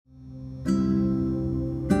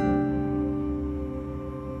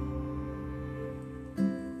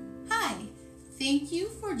Thank you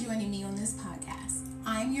for joining me on this podcast.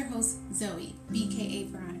 I'm your host, Zoe, BKA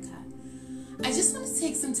Veronica. I just want to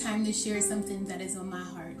take some time to share something that is on my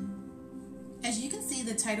heart. As you can see,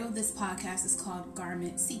 the title of this podcast is called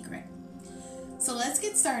Garment Secret. So let's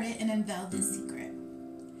get started and unveil this secret.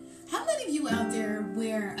 How many of you out there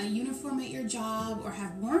wear a uniform at your job or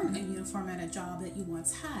have worn a uniform at a job that you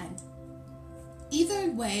once had?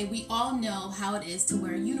 Either way, we all know how it is to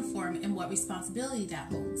wear a uniform and what responsibility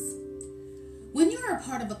that holds. When you are a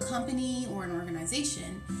part of a company or an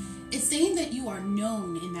organization, it's saying that you are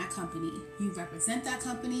known in that company. You represent that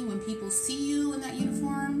company. When people see you in that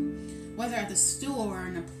uniform, whether at the store or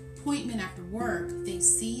an appointment after work, they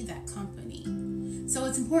see that company. So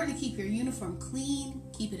it's important to keep your uniform clean,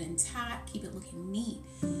 keep it intact, keep it looking neat,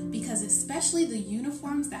 because especially the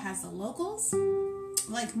uniforms that has the logos,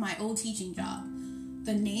 like my old teaching job,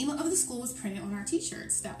 the name of the school was printed on our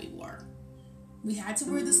t-shirts that we wore. We had to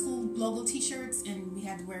wear the school logo t-shirts, and we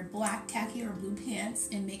had to wear black, khaki, or blue pants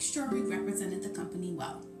and make sure we represented the company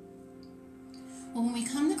well. Well, when we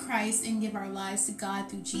come to Christ and give our lives to God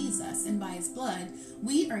through Jesus and by His blood,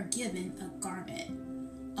 we are given a garment,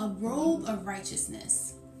 a robe of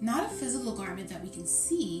righteousness, not a physical garment that we can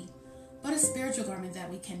see, but a spiritual garment that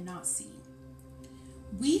we cannot see.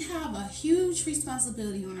 We have a huge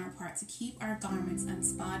responsibility on our part to keep our garments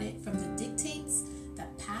unspotted from the dictates, the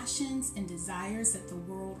passions, and desires that the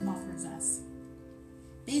world offers us.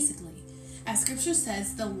 Basically, as Scripture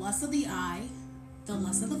says, the lust of the eye, the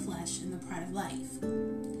lust of the flesh, and the pride of life.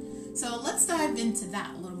 So let's dive into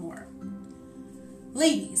that a little more.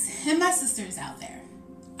 Ladies and my sisters out there,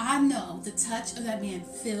 I know the touch of that man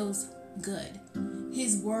feels good.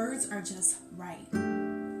 His words are just right.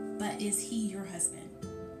 But is he your husband?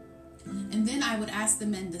 And then I would ask the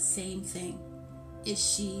men the same thing. Is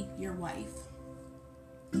she your wife?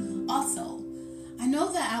 Also, I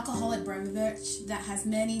know that alcoholic beverage that has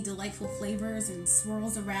many delightful flavors and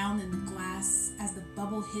swirls around in the glass as the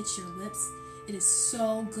bubble hits your lips, it is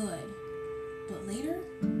so good. But later,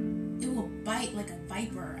 it will bite like a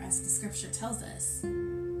viper, as the scripture tells us.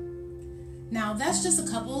 Now, that's just a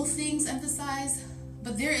couple of things emphasized,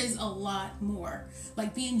 but there is a lot more,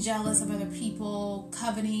 like being jealous of other people,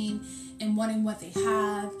 coveting and wanting what they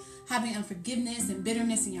have, having unforgiveness and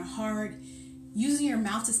bitterness in your heart, using your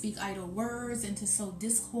mouth to speak idle words and to sow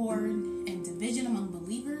discord and division among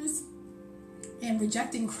believers, and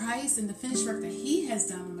rejecting Christ and the finished work that He has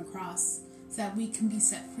done on the cross so that we can be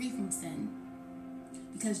set free from sin.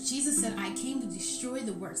 Because Jesus said, I came to destroy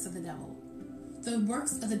the works of the devil. The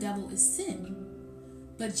works of the devil is sin.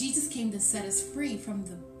 But Jesus came to set us free from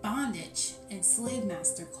the bondage and slave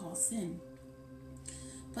master called sin.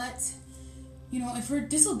 But, if we're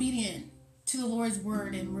disobedient to the Lord's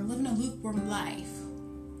word and we're living a lukewarm life,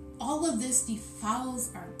 all of this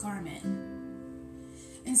defiles our garment.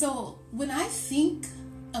 And so when I think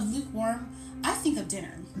of lukewarm, I think of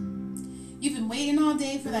dinner. You've been waiting all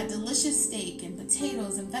day for that delicious steak and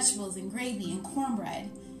potatoes and vegetables and gravy and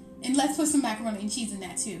cornbread. And let's put some macaroni and cheese in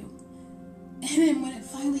that too. And then when it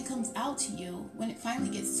finally comes out to you, when it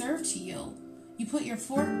finally gets served to you, you put your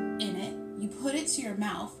fork in it, you put it to your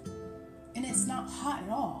mouth, and it's not hot at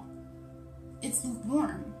all. It's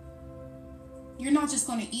lukewarm. You're not just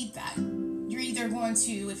going to eat that. You're either going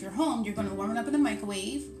to, if you're home, you're going to warm it up in the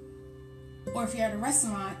microwave, or if you're at a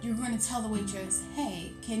restaurant, you're going to tell the waitress,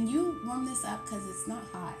 hey, can you warm this up because it's not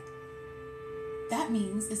hot? That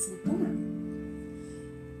means it's lukewarm.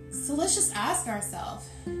 So let's just ask ourselves,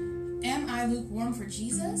 am I lukewarm for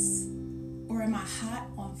Jesus, or am I hot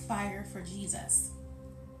on fire for Jesus?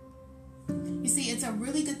 You see, it's a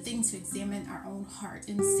really good thing to examine our own heart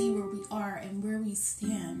and see where we are and where we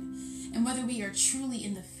stand, and whether we are truly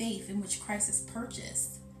in the faith in which Christ has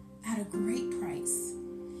purchased at a great price.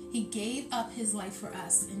 He gave up His life for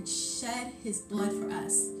us and shed His blood for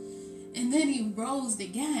us. And then He rose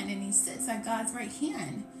again and He sits at God's right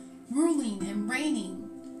hand, ruling and reigning,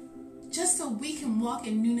 just so we can walk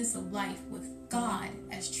in newness of life with God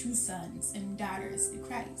as true sons and daughters through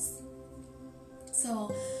Christ.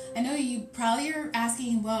 So I know you probably are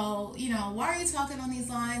asking, well, why are you talking on these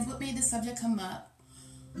lines? What made this subject come up?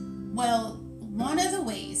 Well, one of the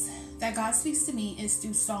ways that God speaks to me is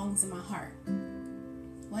through songs in my heart.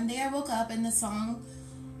 One day I woke up and the song,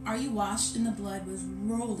 Are You Washed in the Blood, was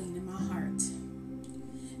rolling in my heart.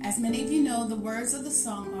 As many of you know, the words of the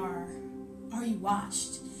song are you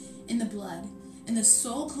washed in the blood, in the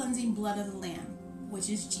soul-cleansing blood of the Lamb, which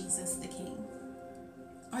is Jesus the King?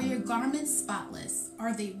 Are your garments spotless?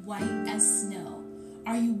 Are they white as snow?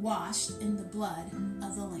 Are you washed in the blood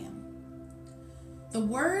of the Lamb? The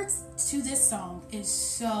words to this song is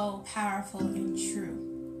so powerful and true.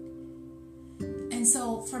 And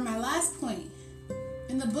so for my last point,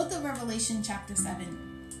 in the book of Revelation chapter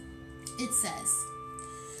 7, it says,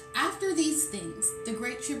 after these things, the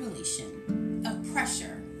great tribulation of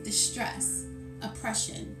pressure, distress,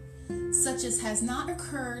 oppression, such as has not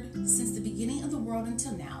occurred since the beginning of the world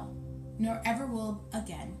until now, nor ever will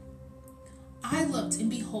again. I looked,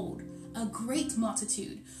 and behold, a great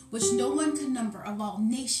multitude, which no one could number, of all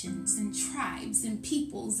nations and tribes and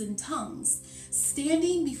peoples and tongues,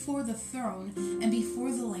 standing before the throne and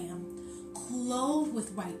before the Lamb, clothed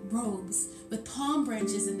with white robes, with palm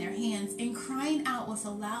branches in their hands, and crying out with a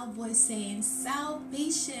loud voice, saying,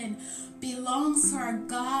 salvation belongs to our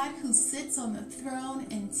God who sits on the throne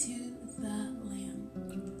and to the Lamb.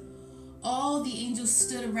 All the angels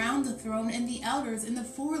stood around the throne, and the elders and the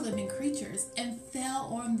 4 living creatures, and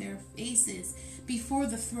fell on their faces before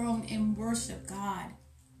the throne and worshiped God.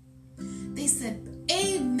 They said,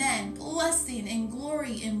 Amen, blessing and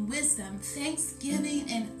glory and wisdom, thanksgiving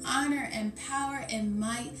and honor and power and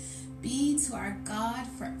might be to our God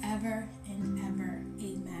forever and ever.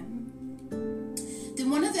 Amen.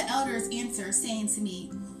 Then one of the elders answered, saying to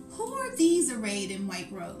me, who are these arrayed in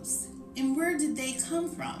white robes, and where did they come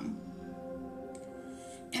from?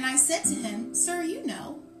 And I said to him, Sir, you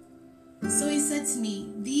know. So he said to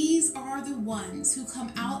me, these are the ones who come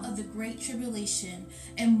out of the great tribulation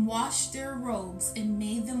and washed their robes and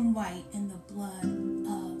made them white in the blood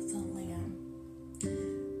of the Lamb.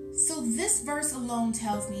 So this verse alone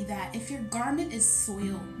tells me that if your garment is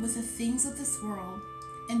soiled with the things of this world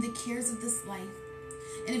and the cares of this life,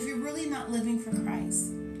 and if you're really not living for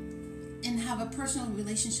Christ and have a personal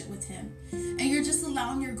relationship with Him, and you're just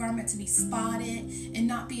allowing your garment to be spotted and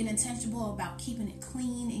not being intentional about keeping it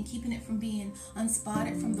clean and keeping it from being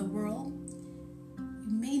unspotted from the world,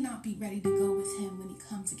 you may not be ready to go with Him when He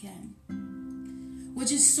comes again.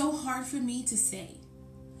 Which is so hard for me to say.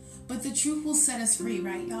 But the truth will set us free,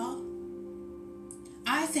 right, y'all?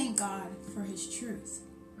 I thank God for His truth.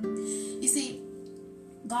 You see,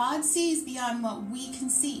 God sees beyond what we can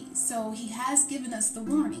see, so He has given us the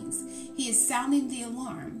warnings. He is sounding the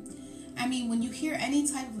alarm. I mean, when you hear any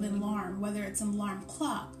type of alarm, whether it's an alarm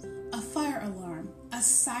clock, a fire alarm, a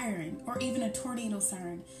siren, or even a tornado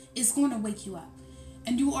siren, it's going to wake you up.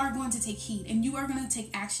 And you are going to take heed, and you are going to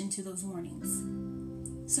take action to those warnings.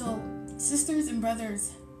 So, sisters and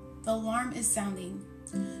brothers, the alarm is sounding.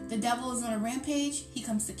 The devil is on a rampage. He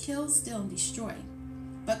comes to kill, steal, and destroy.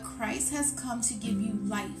 But Christ has come to give you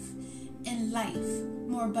life, and life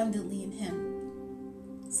more abundantly in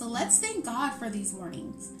Him. So let's thank God for these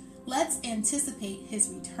warnings. Let's anticipate His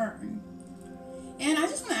return. And I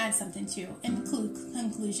just want to add something too in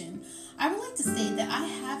conclusion. I would like to say that I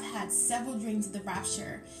have had several dreams of the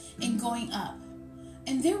rapture and going up,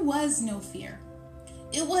 and there was no fear.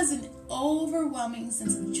 It was an overwhelming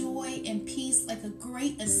sense of joy and peace, like a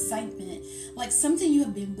great excitement, like something you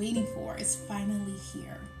have been waiting for is finally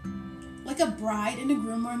here. Like a bride and a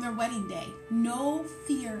groom on their wedding day. No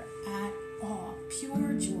fear at all.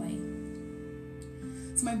 Pure joy.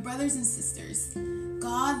 So my brothers and sisters,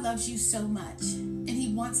 God loves you so much, and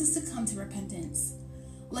He wants us to come to repentance.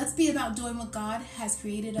 Let's be about doing what God has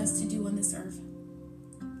created us to do on this earth.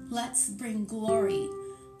 Let's bring glory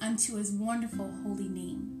unto His wonderful holy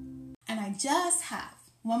name. And I just have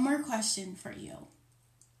one more question for you.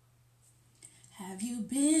 Have you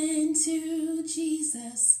been to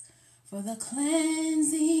Jesus for the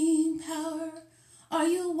cleansing power? Are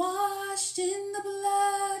you washed in the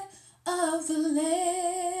blood of the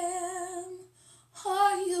Lamb?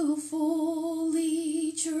 Are you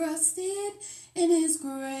fully trusted in His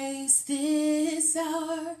grace this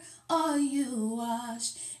hour? Are you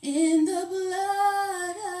washed in the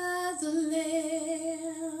blood of the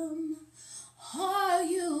Lamb? Are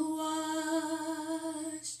you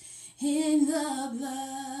washed in the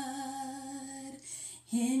blood,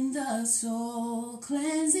 in the soul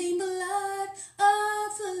cleansing blood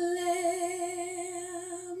of the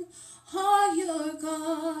Lamb? Are your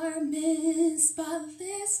garments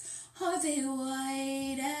spotless? Are they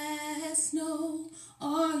white as snow?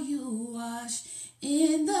 Are you washed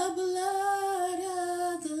in the blood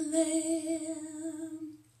of the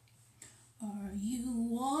Lamb? Are you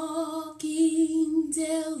walking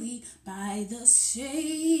daily by the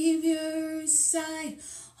Savior's side?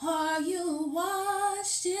 Are you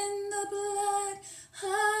washed in the blood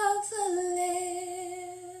of the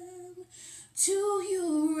Lamb? Do you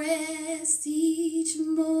rest each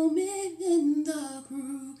moment in the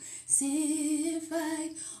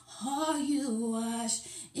crucified? Are you washed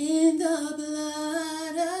in the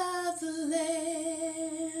blood of the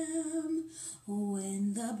Lamb?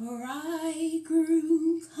 When the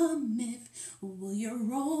bridegroom cometh, will your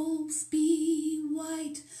robes be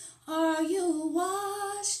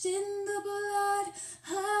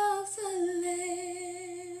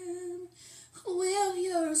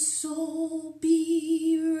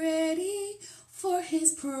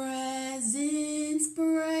presence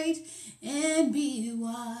bright and be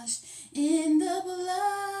washed in the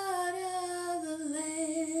blood of the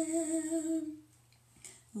Lamb.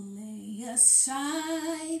 Lay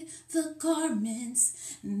aside the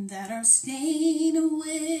garments that are stained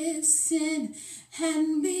with sin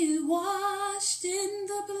and be washed in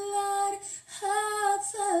the blood of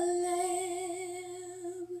the Lamb.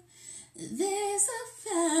 There's a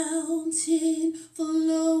fountain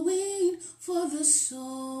flowing for the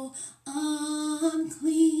soul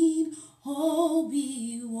unclean. Oh,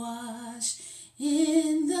 be washed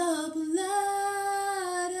in the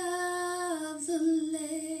blood of the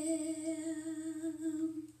Lamb.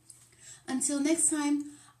 Until next time,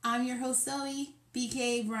 I'm your host Zoe,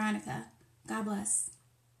 BK Veronica. God bless.